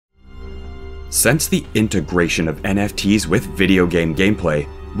Since the integration of NFTs with video game gameplay,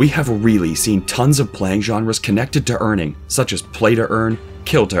 we have really seen tons of playing genres connected to earning, such as play to earn,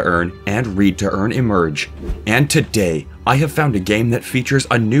 kill to earn, and read to earn emerge. And today, I have found a game that features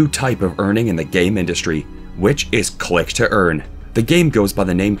a new type of earning in the game industry, which is click to earn. The game goes by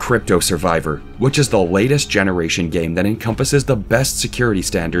the name Crypto Survivor, which is the latest generation game that encompasses the best security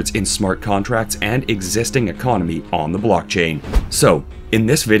standards in smart contracts and existing economy on the blockchain. So, in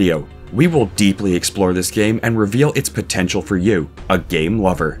this video, we will deeply explore this game and reveal its potential for you, a game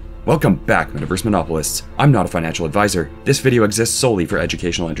lover. Welcome back, Metaverse Monopolists. I'm not a financial advisor. This video exists solely for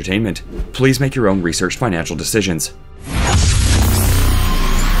educational entertainment. Please make your own researched financial decisions.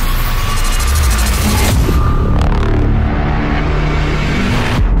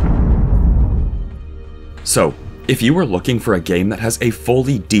 So, if you are looking for a game that has a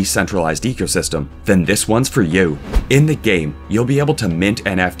fully decentralized ecosystem, then this one's for you. In the game, you'll be able to mint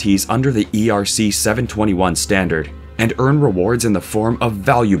NFTs under the ERC 721 standard and earn rewards in the form of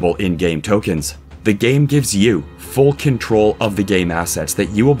valuable in-game tokens. The game gives you full control of the game assets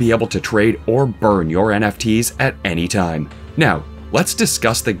that you will be able to trade or burn your NFTs at any time. Now, let's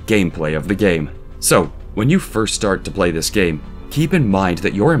discuss the gameplay of the game. So, when you first start to play this game, keep in mind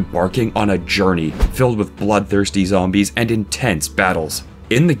that you're embarking on a journey filled with bloodthirsty zombies and intense battles.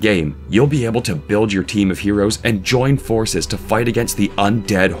 In the game, you'll be able to build your team of heroes and join forces to fight against the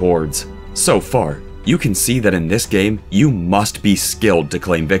undead hordes. So far, you can see that in this game, you must be skilled to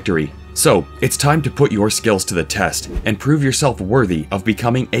claim victory. So, it's time to put your skills to the test and prove yourself worthy of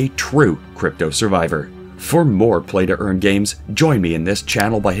becoming a true crypto survivor. For more play-to-earn games, join me in this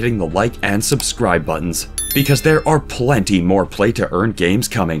channel by hitting the like and subscribe buttons, because there are plenty more play-to-earn games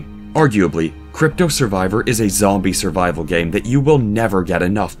coming. Arguably, Crypto Survivor is a zombie survival game that you will never get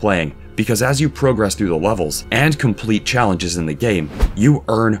enough playing, because as you progress through the levels and complete challenges in the game, you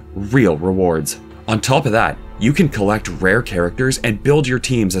earn real rewards. On top of that, you can collect rare characters and build your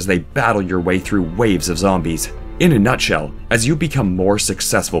teams as they battle your way through waves of zombies. In a nutshell, as you become more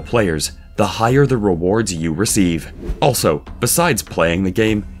successful players, the higher the rewards you receive. Also, besides playing the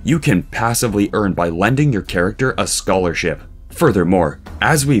game, you can passively earn by lending your character a scholarship. Furthermore,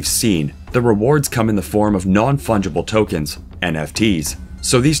 as we've seen, the rewards come in the form of non-fungible tokens, NFTs.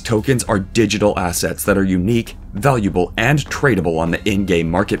 So these tokens are digital assets that are unique, valuable, and tradable on the in-game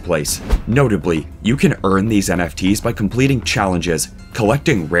marketplace. Notably, you can earn these NFTs by completing challenges,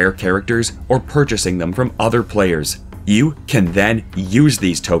 collecting rare characters, or purchasing them from other players. You can then use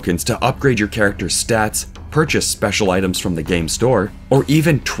these tokens to upgrade your character's stats, purchase special items from the game store, or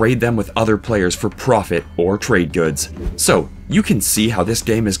even trade them with other players for profit or trade goods. So, you can see how this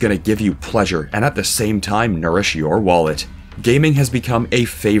game is going to give you pleasure and at the same time nourish your wallet. Gaming has become a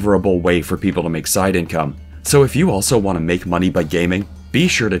favorable way for people to make side income. So if you also want to make money by gaming, be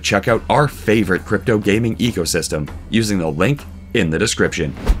sure to check out our favorite crypto gaming ecosystem using the link in the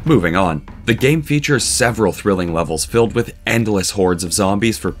description. Moving on, the game features several thrilling levels filled with endless hordes of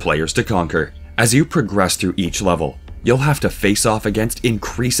zombies for players to conquer. As you progress through each level, you'll have to face off against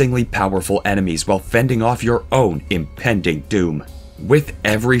increasingly powerful enemies while fending off your own impending doom. With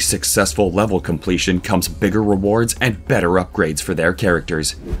every successful level completion comes bigger rewards and better upgrades for their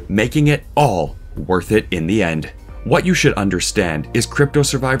characters, making it all worth it in the end. What you should understand is Crypto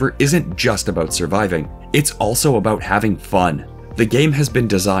Survivor isn't just about surviving, it's also about having fun. The game has been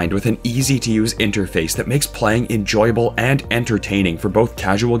designed with an easy-to-use interface that makes playing enjoyable and entertaining for both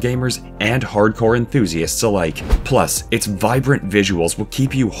casual gamers and hardcore enthusiasts alike. Plus, its vibrant visuals will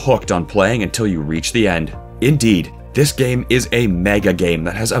keep you hooked on playing until you reach the end. Indeed, this game is a mega game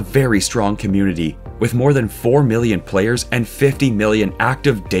that has a very strong community, with more than 4 million players and 50 million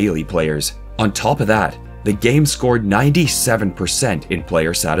active daily players. On top of that, the game scored 97% in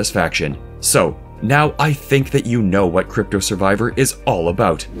player satisfaction. So, now I think that you know what Crypto Survivor is all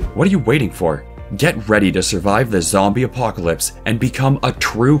about. What are you waiting for? Get ready to survive the zombie apocalypse and become a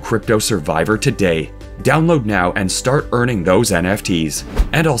true crypto survivor today. Download now and start earning those NFTs.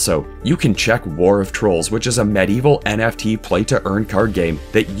 And also, you can check War of Trolls, which is a medieval NFT play-to-earn card game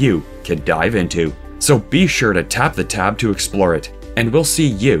that you can dive into. So be sure to tap the tab to explore it, and we'll see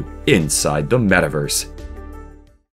you inside the Metaverse.